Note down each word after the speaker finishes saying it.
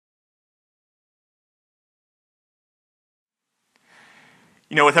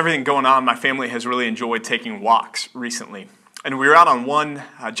You know, with everything going on, my family has really enjoyed taking walks recently. And we were out on one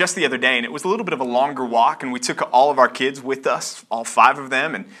just the other day, and it was a little bit of a longer walk, and we took all of our kids with us, all 5 of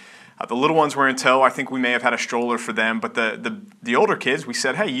them, and the little ones were in tow. I think we may have had a stroller for them, but the older kids, we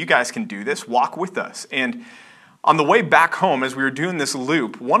said, hey, you guys can do this, walk with us. And on the way back home, as we were doing this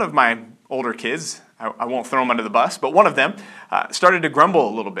loop, one of my older kids, I won't throw them under the bus, but one of them started to grumble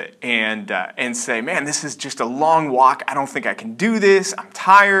a little bit and say, man, this is just a long walk. I don't think I can do this. I'm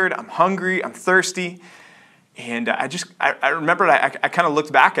tired. I'm hungry. I'm thirsty. And I remembered I kind of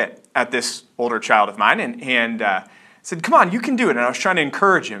looked back at this older child of mine and said, come on, you can do it. And I was trying to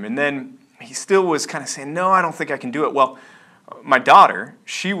encourage him. And then he still was kind of saying, no, I don't think I can do it. Well, my daughter,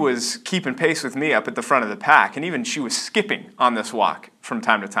 she was keeping pace with me up at the front of the pack. And even she was skipping on this walk from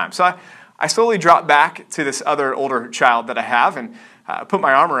time to time. So I slowly dropped back to this other older child that I have and put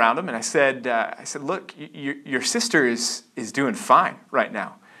my arm around him. And I said, look, your sister is doing fine right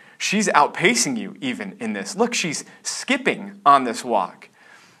now. She's outpacing you even in this. Look, she's skipping on this walk.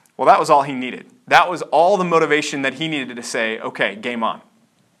 Well, that was all he needed. That was all the motivation that he needed to say, okay, game on.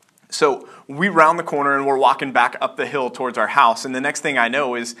 So we round the corner and we're walking back up the hill towards our house. And the next thing I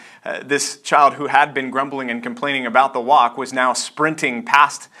know is this child who had been grumbling and complaining about the walk was now sprinting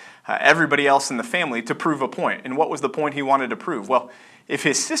past everybody else in the family to prove a point. And what was the point he wanted to prove? Well, if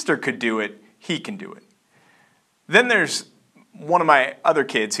his sister could do it, he can do it. Then there's one of my other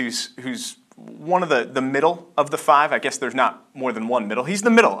kids who's one of the middle of the 5. I guess there's not more than one middle. He's the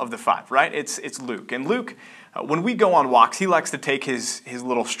middle of the 5, right? It's Luke. And Luke, when we go on walks, he likes to take his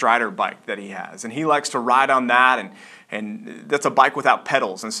little Strider bike that he has. And he likes to ride on that. And that's a bike without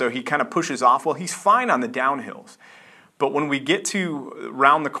pedals. And so he kind of pushes off. Well, he's fine on the downhills. But when we get to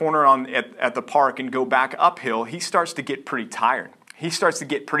round the corner at the park and go back uphill, he starts to get pretty tired. He starts to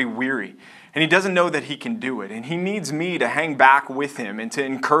get pretty weary. And he doesn't know that he can do it. And he needs me to hang back with him and to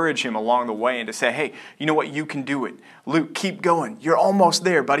encourage him along the way and to say, hey, you know what? You can do it. Luke, keep going. You're almost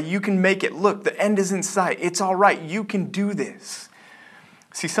there, buddy. You can make it. Look, the end is in sight. It's all right. You can do this.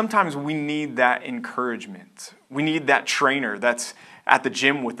 See, sometimes we need that encouragement. We need that trainer that's at the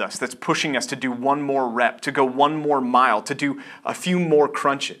gym with us, that's pushing us to do one more rep, to go one more mile, to do a few more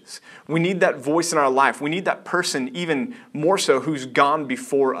crunches. We need that voice in our life. We need that person even more so who's gone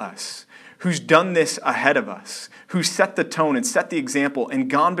before us, who's done this ahead of us, who set the tone and set the example and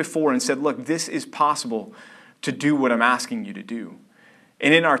gone before and said, look, this is possible to do what I'm asking you to do.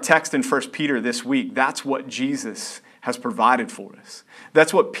 And in our text in 1 Peter this week, that's what Jesus has provided for us.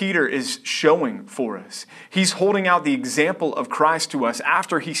 That's what Peter is showing for us. He's holding out the example of Christ to us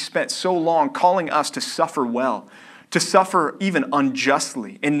after he spent so long calling us to suffer well, to suffer even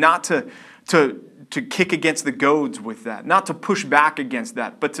unjustly, and not to kick against the goads with that, not to push back against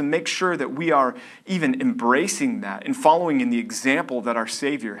that, but to make sure that we are even embracing that and following in the example that our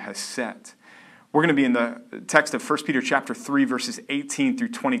Savior has set. We're going to be in the text of 1 Peter chapter 3, verses 18 through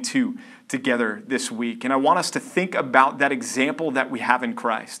 22 together this week. And I want us to think about that example that we have in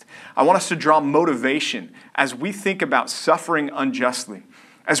Christ. I want us to draw motivation as we think about suffering unjustly,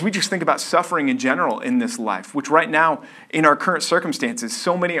 as we just think about suffering in general in this life, which right now, in our current circumstances,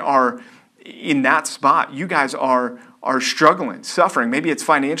 so many are in that spot. You guys are struggling, suffering. Maybe it's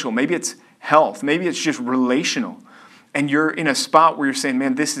financial, maybe it's health, maybe it's just relational. And you're in a spot where you're saying,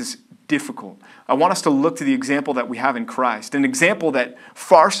 man, this is difficult. I want us to look to the example that we have in Christ, an example that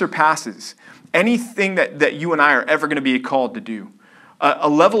far surpasses anything that you and I are ever going to be called to do. A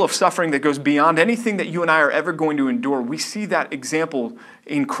level of suffering that goes beyond anything that you and I are ever going to endure. We see that example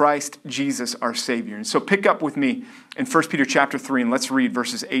in Christ Jesus, our Savior. And so pick up with me in 1 Peter chapter 3, and let's read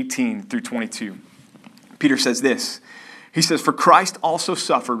verses 18 through 22. Peter says this. He says, for Christ also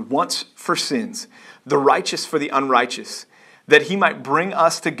suffered once for sins, the righteous for the unrighteous, that he might bring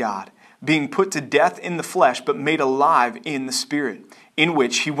us to God, being put to death in the flesh, but made alive in the Spirit, in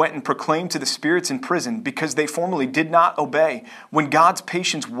which he went and proclaimed to the spirits in prison, because they formerly did not obey, when God's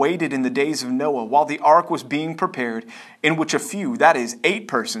patience waited in the days of Noah, while the ark was being prepared, in which a few, that is, 8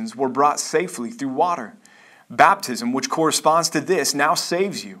 persons, were brought safely through water. Baptism, which corresponds to this, now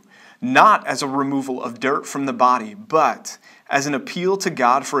saves you, not as a removal of dirt from the body, but as an appeal to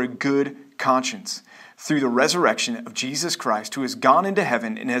God for a good conscience, through the resurrection of Jesus Christ, who has gone into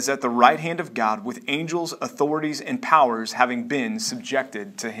heaven and is at the right hand of God, with angels, authorities, and powers having been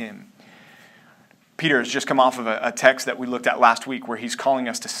subjected to him. Peter has just come off of a text that we looked at last week where he's calling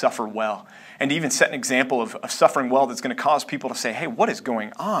us to suffer well, and even set an example of suffering well that's going to cause people to say, hey, what is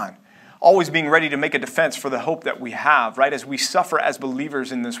going on? Always being ready to make a defense for the hope that we have, right, as we suffer as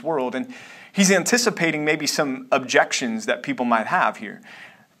believers in this world. And he's anticipating maybe some objections that people might have here.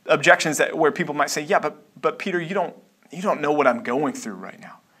 Objections where people might say, yeah, but Peter, you don't You don't know what I'm going through right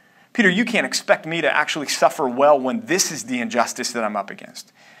now. Peter, you can't expect me to actually suffer well when this is the injustice that I'm up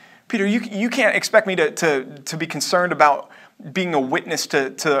against. Peter, you can't expect me to be concerned about being a witness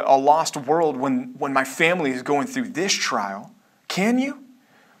to a lost world when my family is going through this trial. Can you?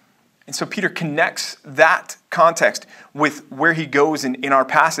 And so Peter connects that context with where he goes in our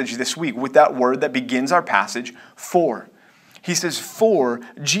passage this week, with that word that begins our passage, for. He says, for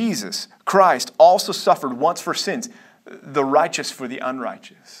Jesus, Christ, also suffered once for sins, the righteous for the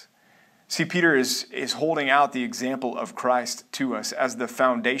unrighteous. See, Peter is holding out the example of Christ to us as the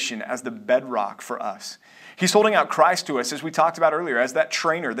foundation, as the bedrock for us. He's holding out Christ to us, as we talked about earlier, as that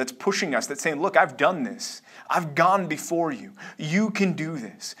trainer that's pushing us, that's saying, look, I've done this. I've gone before you. You can do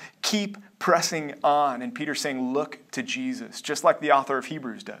this. Keep pressing on. And Peter's saying, look to Jesus, just like the author of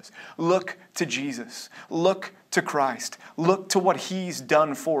Hebrews does. Look to Jesus. Look to Christ. Look to what he's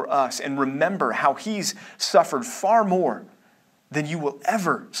done for us. And remember how he's suffered far more than you will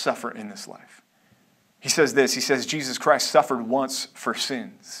ever suffer in this life. He says this, he says, Jesus Christ suffered once for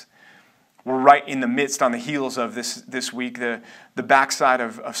sins. We're right in the midst, on the heels of this week, the backside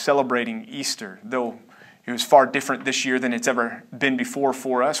of celebrating Easter. Though it was far different this year than it's ever been before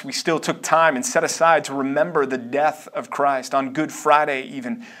for us, we still took time and set aside to remember the death of Christ on Good Friday,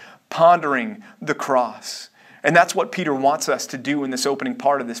 even pondering the cross. And that's what Peter wants us to do in this opening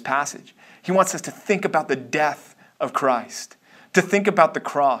part of this passage. He wants us to think about the death of Christ, to think about the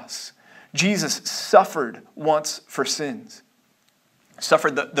cross. Jesus suffered once for sins.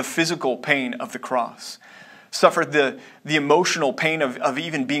 Suffered the physical pain of the cross, suffered the emotional pain of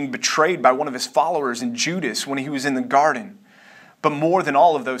even being betrayed by one of his followers in Judas when he was in the garden. But more than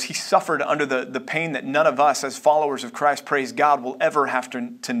all of those, he suffered under the pain that none of us as followers of Christ, praise God, will ever have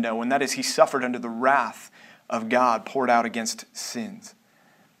to know. And that is, he suffered under the wrath of God poured out against sins.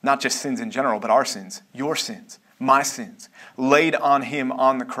 Not just sins in general, but our sins, your sins, my sins, laid on him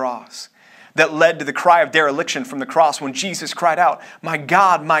on the cross. That led to the cry of dereliction from the cross when Jesus cried out, my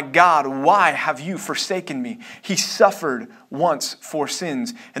God, why have you forsaken me? He suffered once for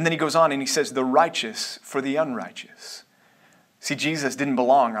sins. And then he goes on and he says, the righteous for the unrighteous. See, Jesus didn't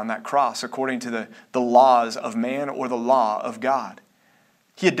belong on that cross according to the laws of man or the law of God.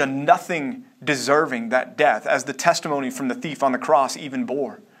 He had done nothing deserving that death, as the testimony from the thief on the cross even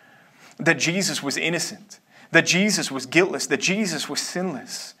bore. That Jesus was innocent, that Jesus was guiltless, that Jesus was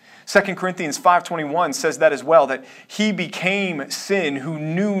sinless. 2 Corinthians 5:21 says that as well, that he became sin who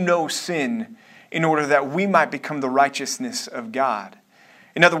knew no sin in order that we might become the righteousness of God.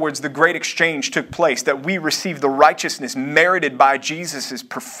 In other words, the great exchange took place, that we received the righteousness merited by Jesus'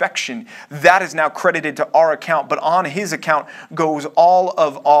 perfection. That is now credited to our account, but on his account goes all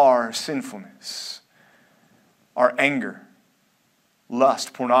of our sinfulness, our anger,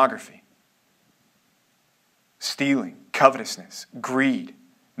 lust, pornography, stealing, covetousness, greed,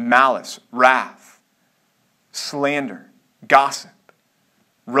 malice, wrath, slander, gossip,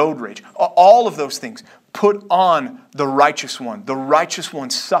 road rage, all of those things put on the righteous one. The righteous one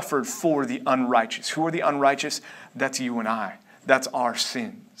suffered for the unrighteous. Who are the unrighteous? That's you and I. That's our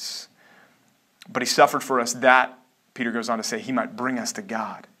sins. But he suffered for us that, Peter goes on to say, he might bring us to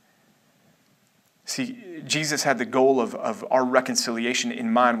God. See, Jesus had the goal of our reconciliation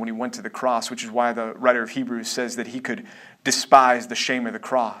in mind when he went to the cross, which is why the writer of Hebrews says that he could despise the shame of the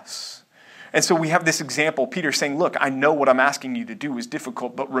cross. And so we have this example, Peter saying, look, I know what I'm asking you to do is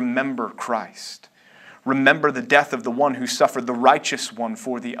difficult, but remember Christ. Remember the death of the one who suffered, the righteous one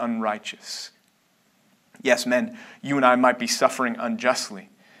for the unrighteous. Yes, men, you and I might be suffering unjustly,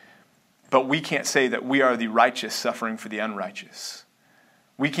 but we can't say that we are the righteous suffering for the unrighteous.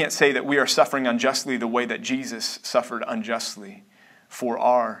 We can't say that we are suffering unjustly the way that Jesus suffered unjustly for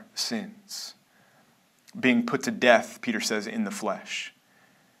our sins. Being put to death, Peter says, in the flesh.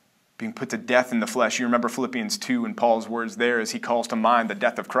 Being put to death in the flesh. You remember Philippians 2 and Paul's words there as he calls to mind the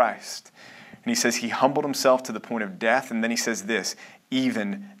death of Christ. And he says he humbled himself to the point of death. And then he says this,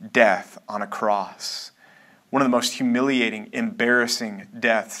 even death on a cross. One of the most humiliating, embarrassing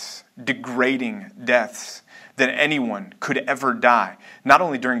deaths, degrading deaths that anyone could ever die. Not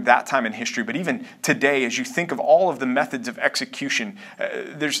only during that time in history, but even today, as you think of all of the methods of execution,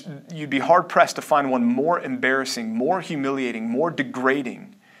 you'd be hard-pressed to find one more embarrassing, more humiliating, more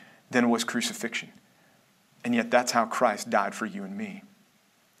degrading than was crucifixion. And yet that's how Christ died for you and me.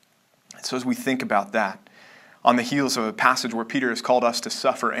 And so as we think about that, on the heels of a passage where Peter has called us to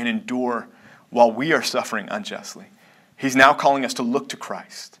suffer and endure while we are suffering unjustly, he's now calling us to look to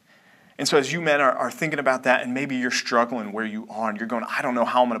Christ. And so as you men are thinking about that, and maybe you're struggling where you are, and you're going, I don't know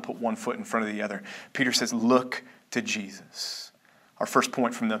how I'm going to put one foot in front of the other. Peter says, look to Jesus. Our first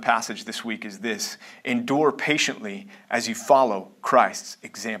point from the passage this week is this: endure patiently as you follow Christ's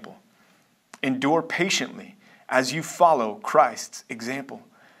example. Endure patiently as you follow Christ's example.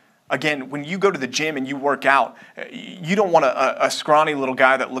 Again, when you go to the gym and you work out, you don't want a scrawny little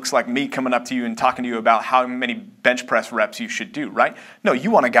guy that looks like me coming up to you and talking to you about how many bench press reps you should do, right? No, you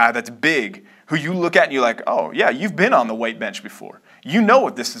want a guy that's big, who you look at and you're like, oh yeah, you've been on the weight bench before. You know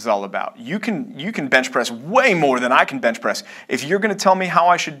what this is all about. You can bench press way more than I can bench press. If you're going to tell me how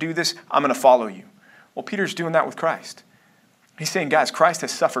I should do this, I'm going to follow you. Well, Peter's doing that with Christ. He's saying, guys, Christ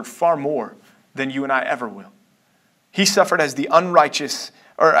has suffered far more than you and I ever will. He suffered as the unrighteous,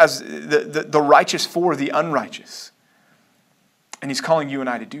 or as the righteous for the unrighteous. And he's calling you and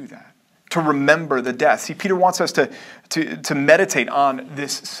I to do that, to remember the death. See, Peter wants us to meditate on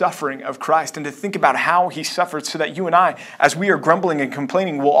this suffering of Christ and to think about how he suffered, so that you and I, as we are grumbling and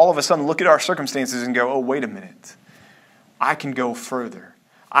complaining, will all of a sudden look at our circumstances and go, oh, wait a minute. I can go further.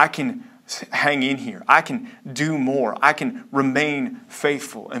 I can hang in here. I can do more. I can remain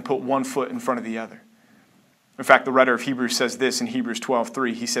faithful and put one foot in front of the other. In fact, the writer of Hebrews says this in Hebrews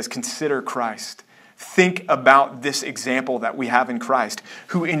 12:3. He says, consider Christ. Think about this example that we have in Christ,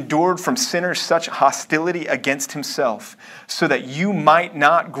 who endured from sinners such hostility against himself, so that you might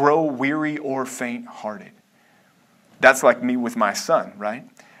not grow weary or faint-hearted. That's like me with my son, right?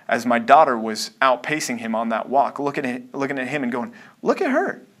 As my daughter was outpacing him on that walk, looking at him and going, look at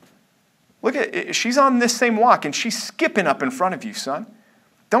her. She's on this same walk and she's skipping up in front of you, son.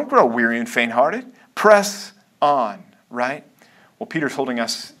 Don't grow weary and faint-hearted. Press on, right? Well, Peter's holding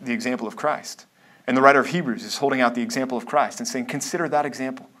us the example of Christ. And the writer of Hebrews is holding out the example of Christ and saying, consider that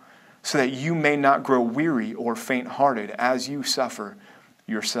example, so that you may not grow weary or faint-hearted as you suffer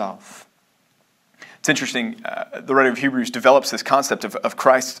yourself. It's interesting, the writer of Hebrews develops this concept of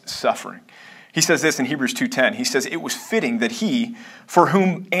Christ's suffering. He says this in Hebrews 2:10. He says, it was fitting that he, for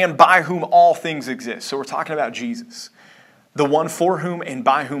whom and by whom all things exist. So we're talking about Jesus, the one for whom and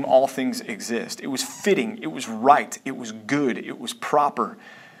by whom all things exist. It was fitting, it was right, it was good, it was proper,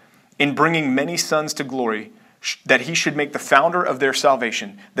 in bringing many sons to glory, that he should make the founder of their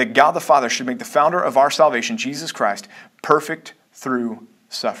salvation, that God the Father should make the founder of our salvation, Jesus Christ, perfect through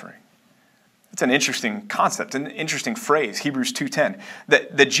suffering. It's an interesting concept, an interesting phrase, Hebrews 2:10,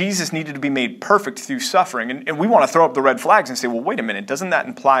 that Jesus needed to be made perfect through suffering. And we want to throw up the red flags and say, well, wait a minute, doesn't that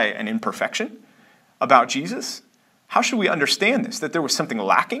imply an imperfection about Jesus? How should we understand this, that there was something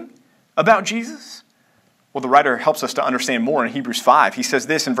lacking about Jesus? Well, the writer helps us to understand more in Hebrews 5. He says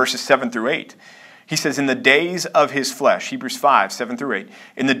this in verses 7 through 8. He says, in the days of his flesh, Hebrews 5, 7 through 8,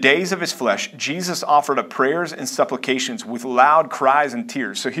 in the days of his flesh, Jesus offered up prayers and supplications with loud cries and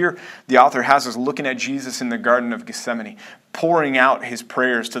tears. So here the author has us looking at Jesus in the Garden of Gethsemane, pouring out his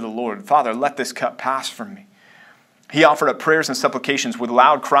prayers to the Lord. Father, let this cup pass from me. He offered up prayers and supplications with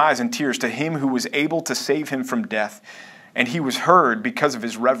loud cries and tears to him who was able to save him from death, and he was heard because of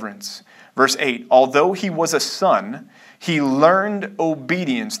his reverence. Verse 8, although he was a son, he learned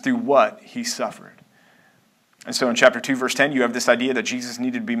obedience through what he suffered. And so in chapter 2, verse 10, you have this idea that Jesus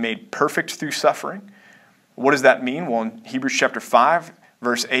needed to be made perfect through suffering. What does that mean? Well, in Hebrews chapter 5,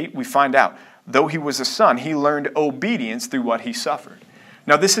 verse 8, we find out, though he was a son, he learned obedience through what he suffered.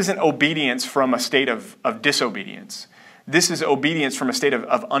 Now, this isn't obedience from a state of disobedience. This is obedience from a state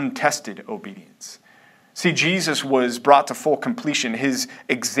of untested obedience. See, Jesus was brought to full completion. His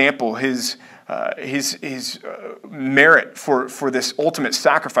example, his merit for this ultimate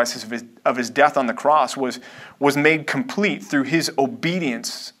sacrifice of his death on the cross was made complete through his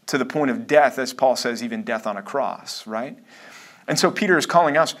obedience to the point of death, as Paul says, even death on a cross, right? And so Peter is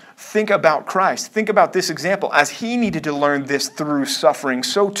calling us, think about Christ. Think about this example. As he needed to learn this through suffering,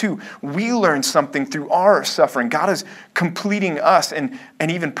 so too we learn something through our suffering. God is completing us and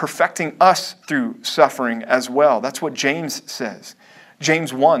even perfecting us through suffering as well. That's what James says.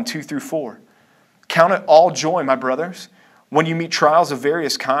 James 1, 2 through 4. Count it all joy, my brothers, when you meet trials of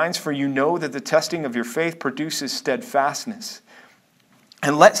various kinds, for you know that the testing of your faith produces steadfastness.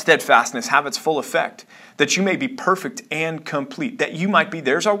 And let steadfastness have its full effect, that you may be perfect and complete, that you might be,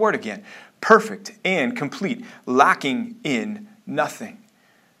 there's our word again, perfect and complete, lacking in nothing.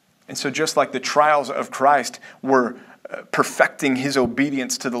 And so just like the trials of Christ were perfecting his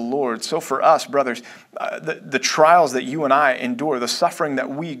obedience to the Lord, so for us, brothers, the trials that you and I endure, the suffering that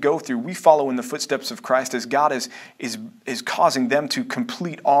we go through, we follow in the footsteps of Christ as God is causing them to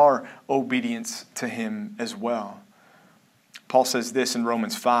complete our obedience to him as well. Paul says this in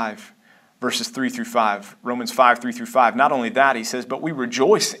Romans 5, verses 3 through 5. Romans 5, 3 through 5. Not only that, he says, but we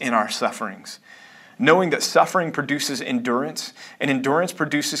rejoice in our sufferings, knowing that suffering produces endurance, and endurance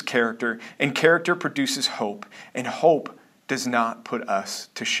produces character, and character produces hope, and hope does not put us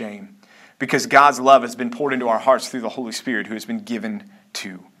to shame, because God's love has been poured into our hearts through the Holy Spirit who has been given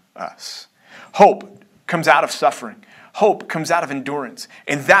to us. Hope comes out of suffering. Hope comes out of endurance.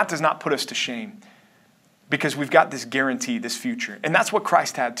 And that does not put us to shame, because we've got this guarantee, this future. And that's what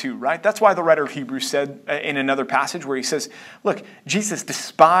Christ had too, right? That's why the writer of Hebrews said in another passage where he says, look, Jesus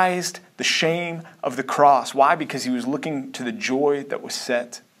despised the shame of the cross. Why? Because he was looking to the joy that was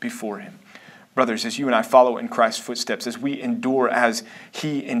set before him. Brothers, as you and I follow in Christ's footsteps, as we endure as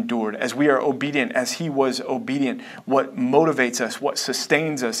he endured, as we are obedient as he was obedient, what motivates us, what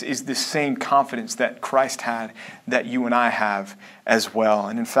sustains us is this same confidence that Christ had, that you and I have as well.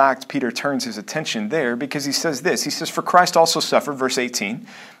 And in fact, Peter turns his attention there because he says this. He says, for Christ also suffered, verse 18,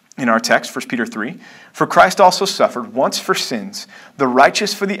 in our text, 1 Peter 3, for Christ also suffered once for sins, the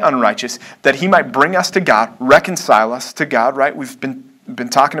righteous for the unrighteous, that he might bring us to God, reconcile us to God, right? We've been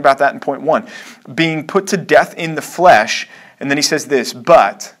talking about that in point 1. Being put to death in the flesh, and then he says this,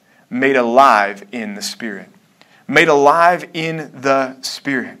 but made alive in the Spirit. Made alive in the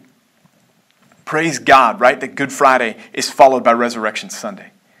Spirit. Praise God, right, that Good Friday is followed by Resurrection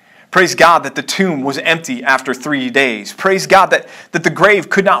Sunday. Praise God that the tomb was empty after 3 days. Praise God that the grave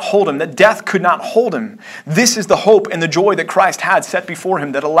could not hold him, that death could not hold him. This is the hope and the joy that Christ had set before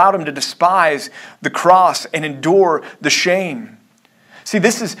him that allowed him to despise the cross and endure the shame. See,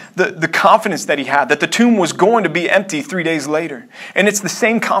 this is the confidence that he had, that the tomb was going to be empty 3 days later. And it's the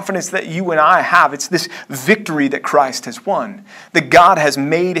same confidence that you and I have. It's this victory that Christ has won, that God has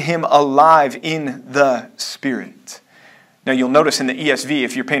made him alive in the Spirit. Now, you'll notice in the ESV,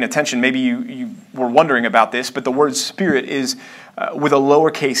 if you're paying attention, maybe you were wondering about this, but the word Spirit is with a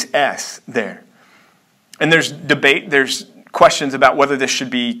lowercase s there. And there's debate, there's questions about whether this should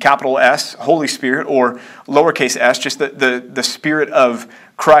be capital S, Holy Spirit, or lowercase s, just the Spirit of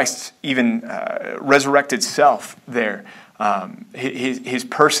Christ's even resurrected self there. His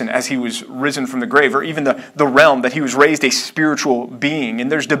person as he was risen from the grave, or even the realm that he was raised a spiritual being. And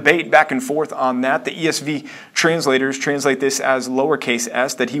there's debate back and forth on that. The ESV translators translate this as lowercase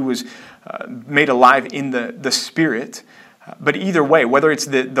s, that he was made alive in the Spirit. But either way, whether it's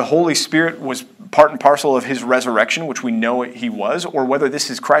the Holy Spirit was part and parcel of his resurrection, which we know he was, or whether this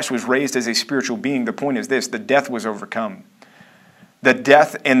is Christ was raised as a spiritual being, the point is this: the death was overcome. The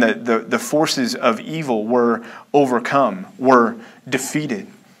death and the forces of evil were overcome, were defeated.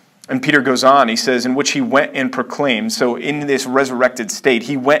 And Peter goes on, he says, in which he went and proclaimed, so in this resurrected state,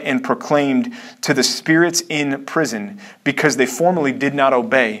 he went and proclaimed to the spirits in prison, because they formerly did not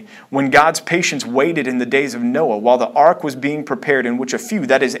obey, when God's patience waited in the days of Noah, while the ark was being prepared, in which a few,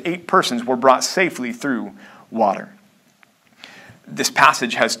 that is 8 persons, were brought safely through water. This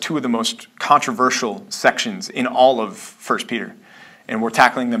passage has 2 of the most controversial sections in all of 1 Peter. And we're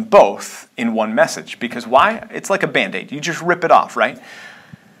tackling them both in one message. Because why? It's like a Band-Aid. You just rip it off, right?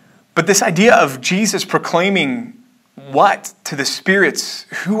 But this idea of Jesus proclaiming what to the spirits?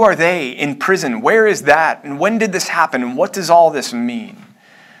 Who are they in prison? Where is that? And when did this happen? And what does all this mean?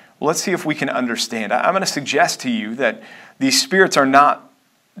 Well, let's see if we can understand. I'm going to suggest to you that these spirits are not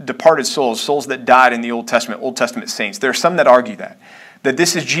departed souls that died in the Old Testament saints. There are some that argue that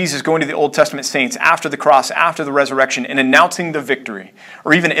this is Jesus going to the Old Testament saints after the cross, after the resurrection, and announcing the victory,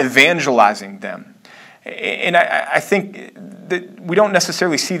 or even evangelizing them. And I think that we don't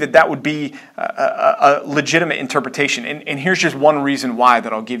necessarily see that would be a legitimate interpretation. And here's just one reason why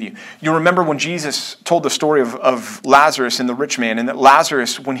that I'll give you. You remember when Jesus told the story of Lazarus and the rich man, and that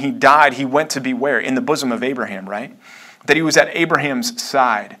Lazarus, when he died, he went to be where? In the bosom of Abraham, right? That he was at Abraham's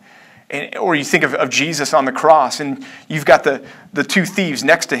side. Or you think of Jesus on the cross, and you've got the 2 thieves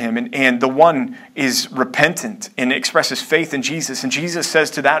next to him, and the one is repentant and expresses faith in Jesus. And Jesus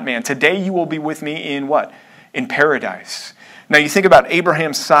says to that man, today you will be with me in what? In paradise. Now you think about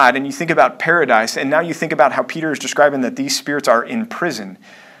Abraham's side, and you think about paradise, and now you think about how Peter is describing that these spirits are in prison.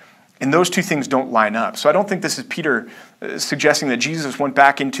 And those 2 things don't line up. So I don't think this is Peter suggesting that Jesus went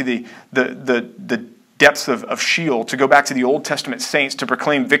back into the depths of Sheol to go back to the Old Testament saints to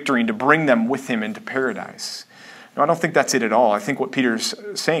proclaim victory and to bring them with him into paradise. No, I don't think that's it at all. I think what Peter's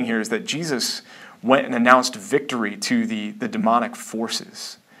saying here is that Jesus went and announced victory to the demonic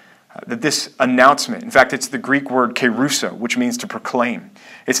forces. That this announcement, in fact, it's the Greek word kerusso, which means to proclaim.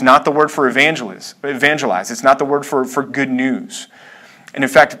 It's not the word for evangelize. It's not the word for good news. And in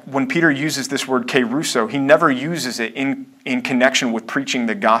fact, when Peter uses this word kerusso, he never uses it in connection with preaching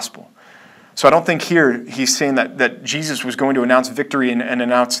the gospel. So I don't think here he's saying that Jesus was going to announce victory and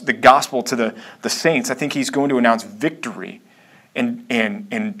announce the gospel to the saints. I think he's going to announce victory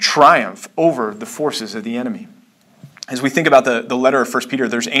and triumph over the forces of the enemy. As we think about the letter of 1 Peter,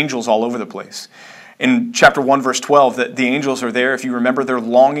 there's angels all over the place. In chapter 1, verse 12, that the angels are there. If you remember, they're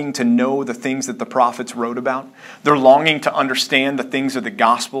longing to know the things that the prophets wrote about. They're longing to understand the things of the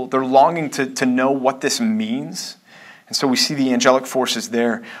gospel. They're longing to know what this means. And so we see the angelic forces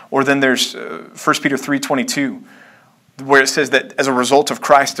there. Or then there's 1 Peter 3:22, where it says that as a result of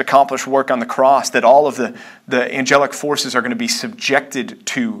Christ's accomplished work on the cross, that all of the angelic forces are going to be subjected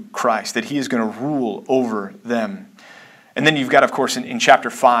to Christ, that he is going to rule over them. And then you've got, of course, in chapter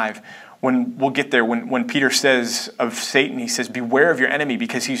 5, when we'll get there, when Peter says of Satan, he says, beware of your enemy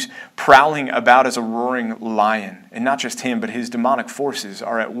because he's prowling about as a roaring lion. And not just him, but his demonic forces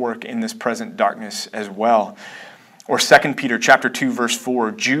are at work in this present darkness as well. Or 2 Peter chapter 2, verse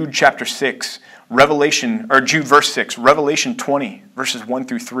 4, Jude chapter 6, Jude verse 6, Revelation 20, verses 1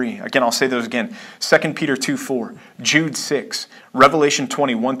 through 3. Again, I'll say those again. 2 Peter 2, 4, Jude 6, Revelation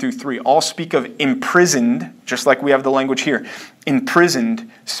 20, 1 through 3. All speak of imprisoned, just like we have the language here, imprisoned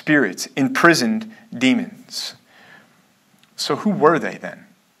spirits, imprisoned demons. So who were they then?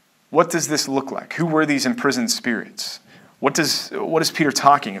 What does this look like? Who were these imprisoned spirits? What is Peter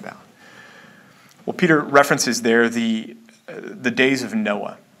talking about? Well, Peter references there the days of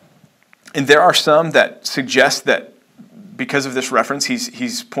Noah. And there are some that suggest that because of this reference,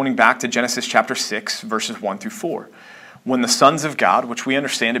 he's pointing back to Genesis chapter 6, verses 1 through 4. When the sons of God, which we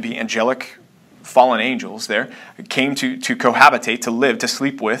understand to be angelic fallen angels there, came to cohabitate, to live, to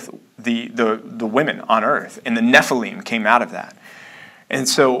sleep with the women on earth. And the Nephilim came out of that. And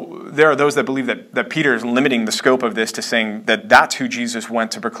so there are those that believe that Peter is limiting the scope of this to saying that that's who Jesus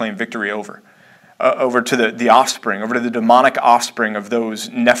went to proclaim victory over. Over to the offspring, over to the demonic offspring of those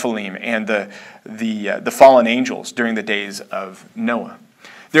Nephilim and the fallen angels during the days of Noah.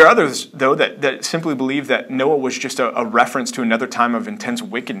 There are others, though, that simply believe that Noah was just a reference to another time of intense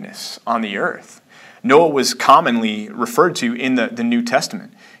wickedness on the earth. Noah was commonly referred to in the New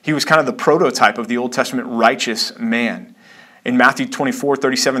Testament. He was kind of the prototype of the Old Testament righteous man. In Matthew 24,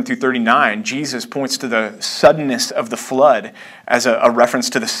 37 through 39, Jesus points to the suddenness of the flood as a reference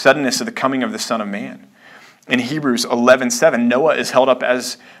to the suddenness of the coming of the Son of Man. In Hebrews 11:7, Noah is held up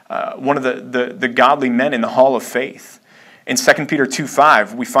as one of the godly men in the hall of faith. In 2 Peter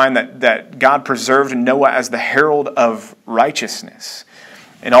 2:5, we find that God preserved Noah as the herald of righteousness.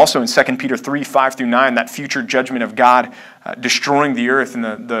 And also in 2 Peter 3:5 through 9, that future judgment of God destroying the earth, and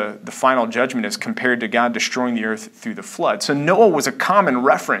the final judgment is compared to God destroying the earth through the flood. So Noah was a common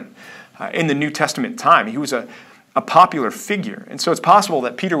referent in the New Testament time. He was a popular figure. And so it's possible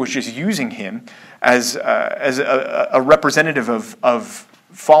that Peter was just using him as a representative of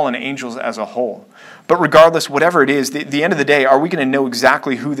fallen angels as a whole. But regardless, whatever it is, the end of the day, are we going to know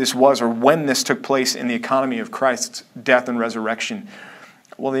exactly who this was or when this took place in the economy of Christ's death and resurrection?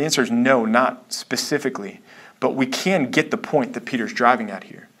 Well, the answer is no, not specifically. But we can get the point that Peter's driving at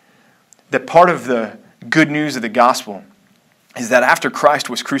here. That part of the good news of the gospel is that after Christ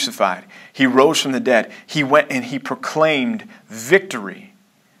was crucified, he rose from the dead, he went and he proclaimed victory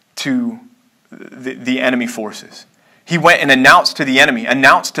to the enemy forces. He went and announced to the enemy,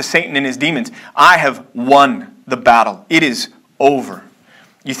 announced to Satan and his demons, I have won the battle. It is over.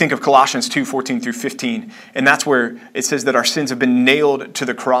 You think of Colossians 2:14 through 15, and that's where it says that our sins have been nailed to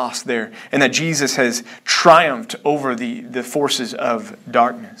the cross there, and that Jesus has triumphed over the forces of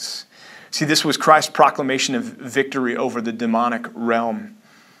darkness. See, this was Christ's proclamation of victory over the demonic realm.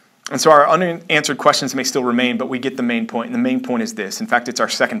 And so our unanswered questions may still remain, but we get the main point, and the main point is this. In fact, it's our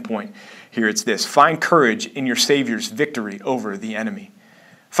second point here. It's this. Find courage in your Savior's victory over the enemy.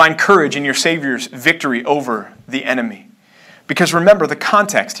 Find courage in your Savior's victory over the enemy. Because remember the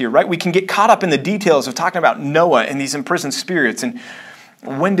context here, right? We can get caught up in the details of talking about Noah and these imprisoned spirits and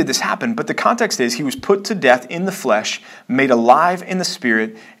when did this happen? But the context is he was put to death in the flesh, made alive in the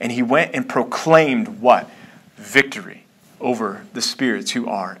spirit, and he went and proclaimed what? Victory over the spirits who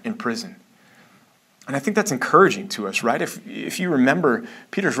are in prison. And I think that's encouraging to us, right? If you remember,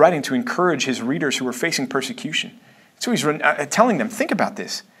 Peter's writing to encourage his readers who are facing persecution. So he's telling them, think about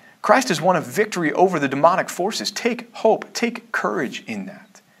this. Christ has won a victory over the demonic forces. Take hope, take courage in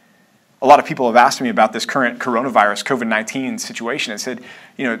that. A lot of people have asked me about this current coronavirus, COVID-19 situation and said,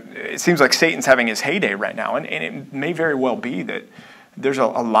 it seems like Satan's having his heyday right now. And it may very well be that there's a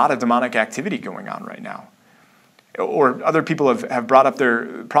lot of demonic activity going on right now. Or other people have brought up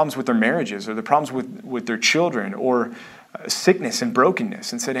their problems with their marriages or the problems with their children or sickness and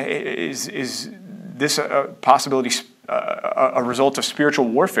brokenness and said, hey, is this a possibility, a result of spiritual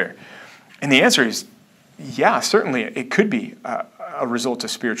warfare? And the answer is, yeah, certainly it could be a result of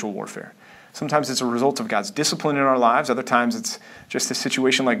spiritual warfare. Sometimes it's a result of God's discipline in our lives. Other times it's just a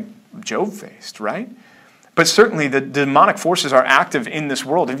situation like Job faced, right? But certainly the demonic forces are active in this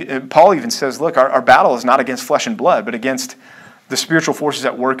world. Paul even says, look, our battle is not against flesh and blood, but against the spiritual forces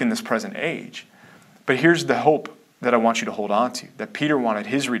at work in this present age. But here's the hope that I want you to hold on to, that Peter wanted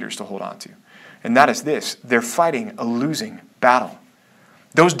his readers to hold on to. And that is this: they're fighting a losing battle.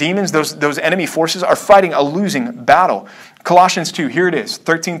 Those demons, those enemy forces are fighting a losing battle. Colossians 2, here it is,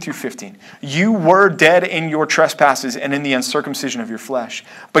 13 through 15. You were dead in your trespasses and in the uncircumcision of your flesh.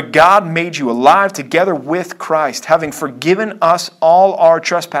 But God made you alive together with Christ, having forgiven us all our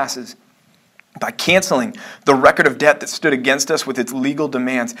trespasses by canceling the record of debt that stood against us with its legal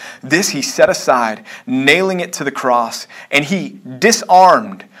demands. This he set aside, nailing it to the cross, and he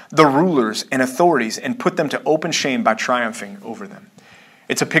disarmed the rulers and authorities and put them to open shame by triumphing over them.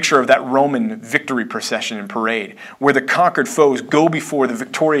 It's a picture of that Roman victory procession and parade where the conquered foes go before the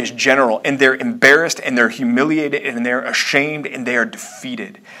victorious general and they're embarrassed and they're humiliated and they're ashamed and they are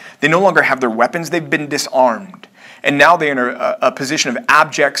defeated. They no longer have their weapons, they've been disarmed. And now they're in a position of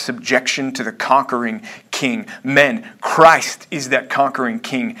abject subjection to the conquering king. Men, Christ is that conquering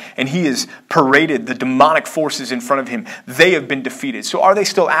king, and he has paraded the demonic forces in front of him. They have been defeated. So are they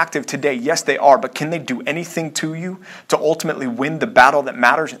still active today? Yes, they are. But can they do anything to you to ultimately win the battle that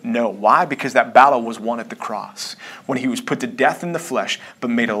matters? No. Why? Because that battle was won at the cross, when he was put to death in the flesh,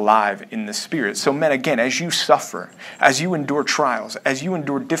 but made alive in the spirit. So men, again, as you suffer, as you endure trials, as you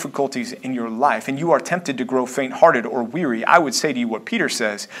endure difficulties in your life, and you are tempted to grow faint-hearted or weary, I would say to you what Peter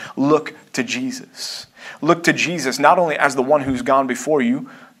says: look to Jesus. Look to Jesus, not only as the one who's gone before you,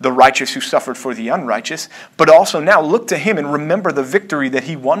 the righteous who suffered for the unrighteous, but also now look to him and remember the victory that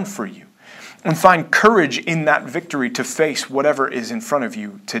he won for you. And find courage in that victory to face whatever is in front of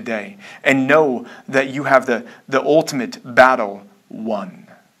you today. And know that you have the ultimate battle won.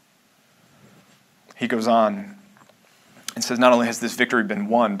 He goes on and says, not only has this victory been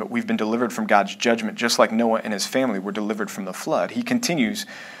won, but we've been delivered from God's judgment, just like Noah and his family were delivered from the flood. He continues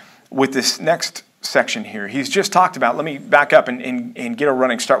with this next section here. He's just talked about, let me back up and get a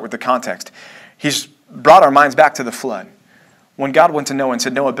running start with the context. He's brought our minds back to the flood. When God went to Noah and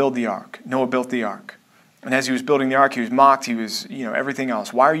said, Noah, build the ark. Noah built the ark. And as he was building the ark, he was mocked. He was, everything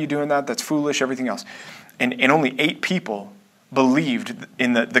else. Why are you doing that? That's foolish, everything else. And only 8 people believed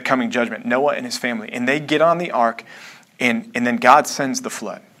in the coming judgment, Noah and his family. And they get on the ark, and then God sends the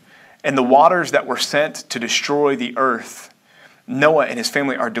flood. And the waters that were sent to destroy the earth, Noah and his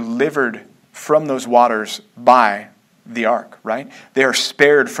family are delivered from those waters by the ark, right? They are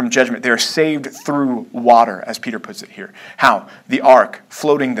spared from judgment. They are saved through water, as Peter puts it here. How? The ark,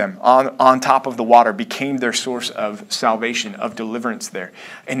 floating them on top of the water, became their source of salvation, of deliverance there.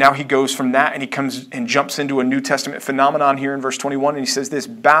 And now he goes from that and he comes and jumps into a New Testament phenomenon here in verse 21, and he says this: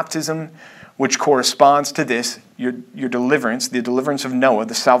 baptism, which corresponds to this, your deliverance, the deliverance of Noah,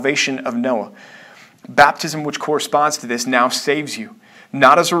 the salvation of Noah. Baptism, which corresponds to this, now saves you,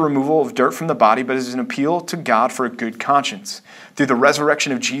 not as a removal of dirt from the body, but as an appeal to God for a good conscience, through the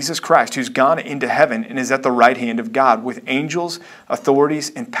resurrection of Jesus Christ, who's gone into heaven and is at the right hand of God, with angels,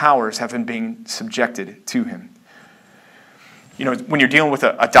 authorities, and powers having been subjected to him. When you're dealing with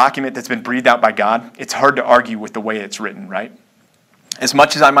a document that's been breathed out by God, it's hard to argue with the way it's written, right? As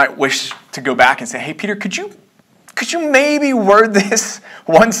much as I might wish to go back and say, hey, Peter, could you maybe word this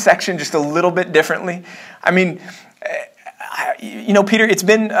one section just a little bit differently? I mean, Peter, it's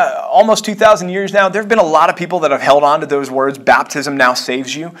been almost 2,000 years now. There have been a lot of people that have held on to those words, baptism now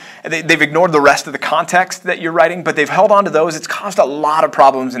saves you. They've ignored the rest of the context that you're writing, but they've held on to those. It's caused a lot of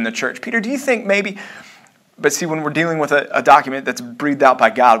problems in the church. Peter, do you think maybe... But see, when we're dealing with a document that's breathed out by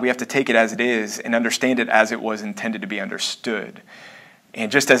God, we have to take it as it is and understand it as it was intended to be understood.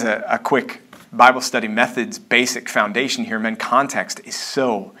 And just as a quick Bible study methods basic foundation here, man, context is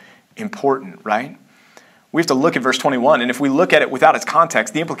so important, right? We have to look at verse 21, and if we look at it without its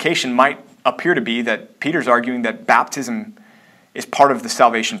context, the implication might appear to be that Peter's arguing that baptism is part of the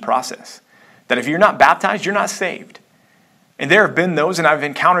salvation process. That if you're not baptized, you're not saved. And there have been those, and I've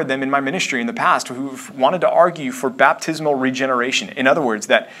encountered them in my ministry in the past, who've wanted to argue for baptismal regeneration. In other words,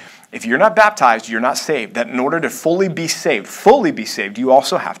 that if you're not baptized, you're not saved. That in order to fully be saved, you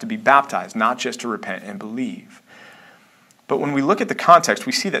also have to be baptized, not just to repent and believe. But when we look at the context,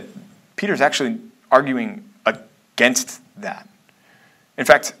 we see that Peter's actually arguing against that. In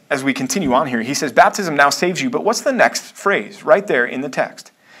fact, as we continue on here, he says, baptism now saves you, but what's the next phrase right there in the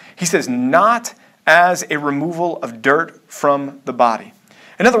text? He says, not as a removal of dirt from the body.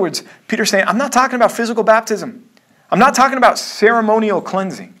 In other words, Peter's saying, I'm not talking about physical baptism. I'm not talking about ceremonial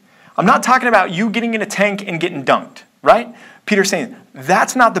cleansing. I'm not talking about you getting in a tank and getting dunked, right? Peter's saying,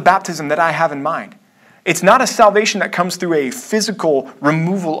 that's not the baptism that I have in mind. It's not a salvation that comes through a physical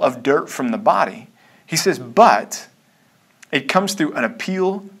removal of dirt from the body. He says, but it comes through an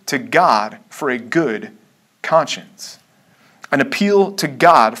appeal to God for a good conscience. An appeal to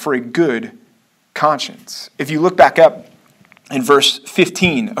God for a good conscience. If you look back up in verse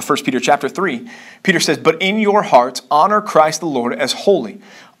 15 of 1 Peter chapter 3, Peter says, but in your hearts honor Christ the Lord as holy,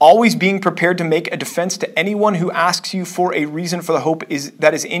 always being prepared to make a defense to anyone who asks you for a reason for the hope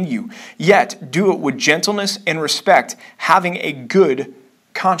that is in you. Yet do it with gentleness and respect, having a good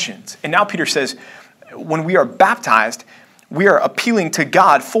conscience. And now Peter says, when we are baptized, we are appealing to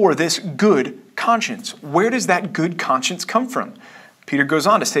God for this good conscience. Where does that good conscience come from? Peter goes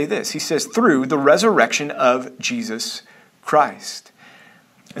on to say this. He says, through the resurrection of Jesus Christ.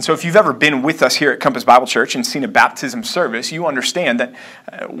 And so if you've ever been with us here at Compass Bible Church and seen a baptism service, you understand that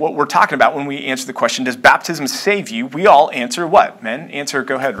what we're talking about when we answer the question, does baptism save you? We all answer what, men? Answer,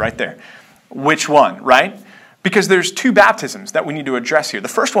 go ahead, right there. Which one, right? Because there's two baptisms that we need to address here. The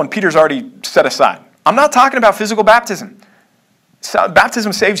first one, Peter's already set aside. I'm not talking about physical baptism. So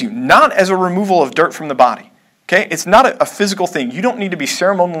baptism saves you, not as a removal of dirt from the body. Okay? It's not a physical thing. You don't need to be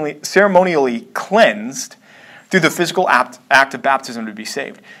ceremonially cleansed through the physical act of baptism to be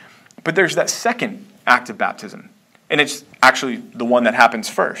saved. But there's that second act of baptism. And it's actually the one that happens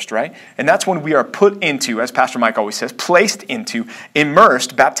first, right? And that's when we are put into, as Pastor Mike always says, placed into,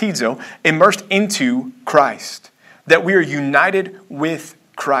 immersed, baptizo, immersed into Christ. That we are united with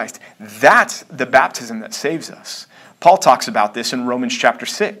Christ. That's the baptism that saves us. Paul talks about this in Romans chapter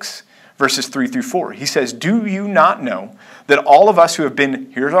 6, verses 3 through 4. He says, do you not know that all of us who have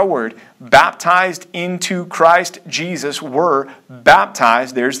been, here's our word, baptized into Christ Jesus were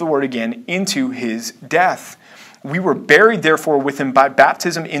baptized, there's the word again, into his death. We were buried, therefore, with him by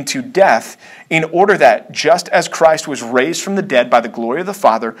baptism into death, in order that, just as Christ was raised from the dead by the glory of the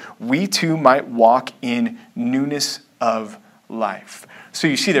Father, we too might walk in newness of life. So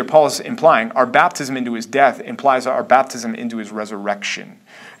you see there, Paul is implying our baptism into his death implies our baptism into his resurrection.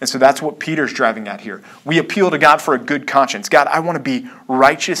 And so that's what Peter's driving at here. We appeal to God for a good conscience. God, I want to be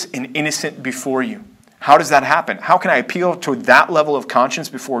righteous and innocent before you. How does that happen? How can I appeal to that level of conscience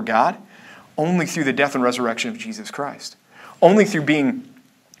before God? Only through the death and resurrection of Jesus Christ. Only through being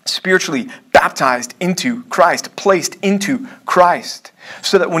spiritually baptized into Christ, placed into Christ.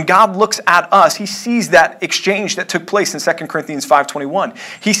 So that when God looks at us, he sees that exchange that took place in 2 Corinthians 5:21.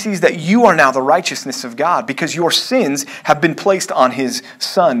 He sees that you are now the righteousness of God because your sins have been placed on his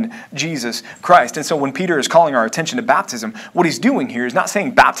Son, Jesus Christ. And so when Peter is calling our attention to baptism, what he's doing here is not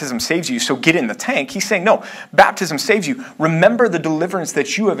saying baptism saves you, so get in the tank. He's saying, no, baptism saves you. Remember the deliverance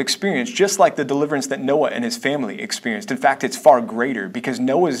that you have experienced, just like the deliverance that Noah and his family experienced. In fact, it's far greater because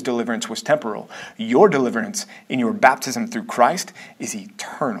Noah's deliverance was temporal. Your deliverance in your baptism through Christ is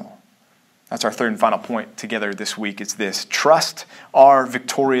eternal. That's our third and final point together this week. It's this: trust our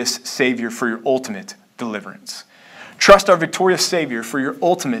victorious Savior for your ultimate deliverance. Trust our victorious Savior for your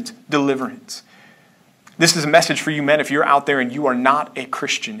ultimate deliverance. This is a message for you men. If you're out there and you are not a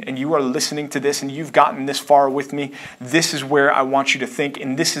Christian and you are listening to this and you've gotten this far with me, this is where I want you to think,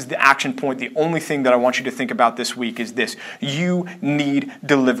 and this is the action point. The only thing that I want you to think about this week is this: you need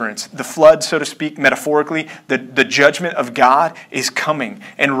deliverance. The flood, so to speak, metaphorically, the judgment of God is coming.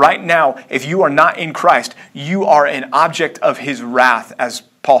 And right now, if you are not in Christ, you are an object of his wrath, as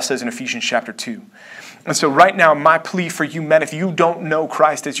Paul says in Ephesians chapter 2. And so right now, my plea for you men, if you don't know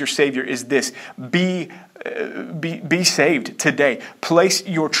Christ as your Savior, is this: be saved today. Place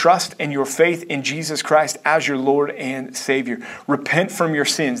your trust and your faith in Jesus Christ as your Lord and Savior. Repent from your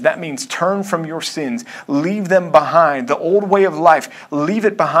sins. That means turn from your sins. Leave them behind. The old way of life, leave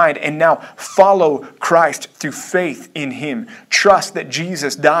it behind, and now follow Christ through faith in him. Trust that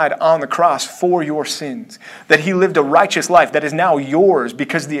Jesus died on the cross for your sins, that he lived a righteous life that is now yours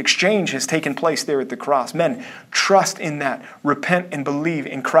because the exchange has taken place there at the cross. Men, trust in that. Repent and believe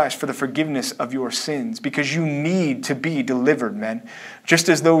in Christ for the forgiveness of your sins, because you need to be delivered, men. Just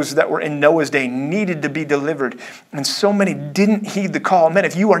as those that were in Noah's day needed to be delivered, and so many didn't heed the call. Men,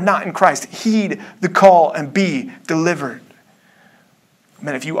 if you are not in Christ, heed the call and be delivered.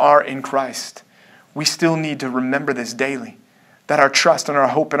 Men, if you are in Christ, we still need to remember this daily, that our trust and our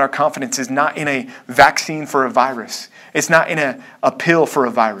hope and our confidence is not in a vaccine for a virus. It's not in a pill for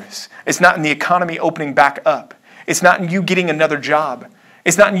a virus. It's not in the economy opening back up. It's not in you getting another job.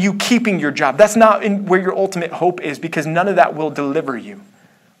 It's not in you keeping your job. That's not in where your ultimate hope is, because none of that will deliver you,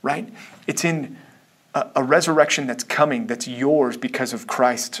 right? It's in a resurrection that's coming, that's yours because of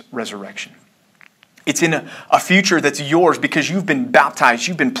Christ's resurrection. It's in a future that's yours because you've been baptized,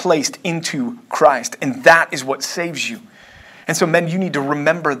 you've been placed into Christ, and that is what saves you. And so, men, you need to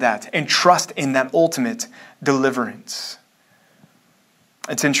remember that and trust in that ultimate deliverance.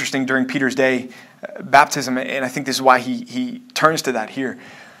 It's interesting, during Peter's day, baptism, and I think this is why he turns to that here.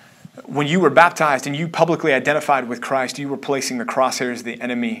 When you were baptized and you publicly identified with Christ, you were placing the crosshairs of the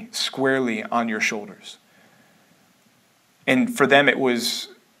enemy squarely on your shoulders. And for them, it was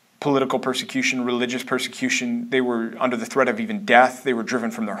political persecution, religious persecution. They were under the threat of even death. They were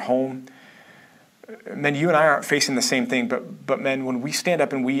driven from their home. Men, you and I aren't facing the same thing, but men, when we stand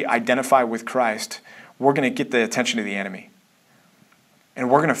up and we identify with Christ, we're going to get the attention of the enemy. And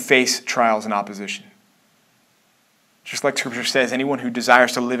we're going to face trials and opposition. Just like Scripture says, anyone who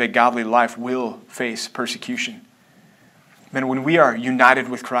desires to live a godly life will face persecution. Men, when we are united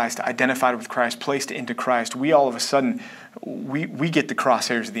with Christ, identified with Christ, placed into Christ, we all of a sudden, we get the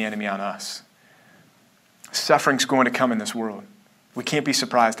crosshairs of the enemy on us. Suffering's going to come in this world. We can't be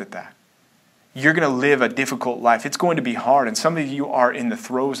surprised at that. You're going to live a difficult life. It's going to be hard, and some of you are in the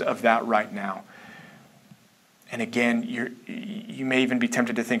throes of that right now. And again, you may even be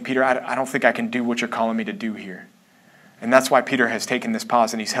tempted to think, Peter, I don't think I can do what you're calling me to do here. And that's why Peter has taken this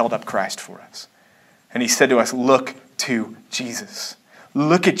pause and he's held up Christ for us. And he said to us, look to Jesus.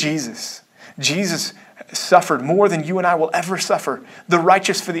 Look at Jesus. Jesus suffered more than you and I will ever suffer. The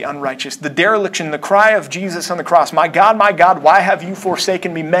righteous for the unrighteous. The dereliction, the cry of Jesus on the cross. My God, why have you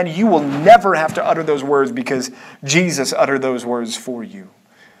forsaken me? Men, you will never have to utter those words because Jesus uttered those words for you.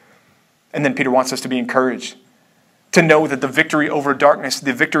 And then Peter wants us to be encouraged, to know that the victory over darkness,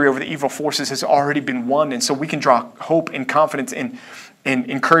 the victory over the evil forces has already been won. And so we can draw hope and confidence and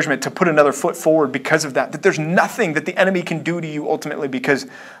encouragement to put another foot forward because of that. That there's nothing that the enemy can do to you ultimately because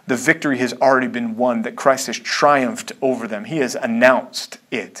the victory has already been won, that Christ has triumphed over them. He has announced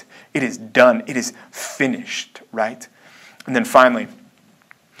it. It is done. It is finished, right? And then finally,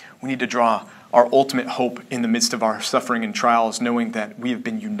 we need to draw our ultimate hope in the midst of our suffering and trials, knowing that we have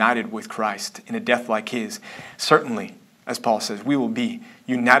been united with Christ in a death like his. Certainly, as Paul says, we will be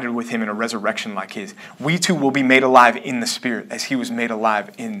united with him in a resurrection like his. We too will be made alive in the Spirit as he was made alive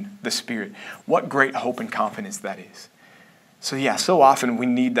in the Spirit. What great hope and confidence that is. So yeah, so often we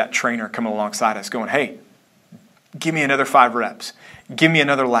need that trainer coming alongside us going, hey, give me another 5 reps. Give me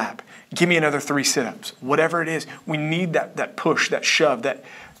another lap. Give me another 3 sit-ups. Whatever it is, we need that push, that shove, that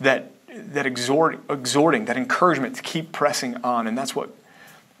exhorting, that encouragement to keep pressing on. And that's what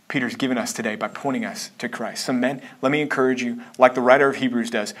Peter's given us today by pointing us to Christ. So men, let me encourage you, like the writer of Hebrews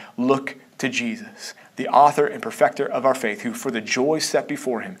does, look to Jesus, the author and perfecter of our faith, who for the joy set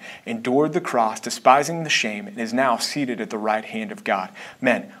before him endured the cross, despising the shame, and is now seated at the right hand of God.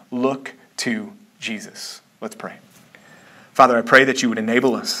 Men, look to Jesus. Let's pray. Father, I pray that you would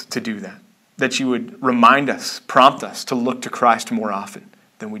enable us to do that, that you would remind us, prompt us to look to Christ more often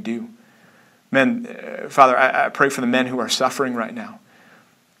than we do. Men, Father, I pray for the men who are suffering right now,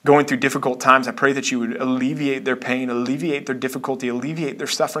 going through difficult times. I pray that you would alleviate their pain, alleviate their difficulty, alleviate their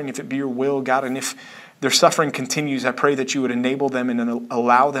suffering if it be your will, God. And if their suffering continues, I pray that you would enable them and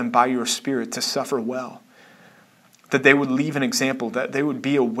allow them by your Spirit to suffer well, that they would leave an example, that they would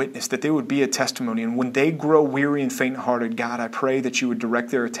be a witness, that they would be a testimony. And when they grow weary and faint-hearted, God, I pray that you would direct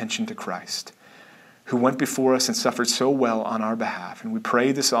their attention to Christ, who went before us and suffered so well on our behalf. And we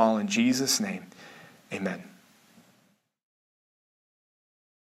pray this all in Jesus' name. Amen.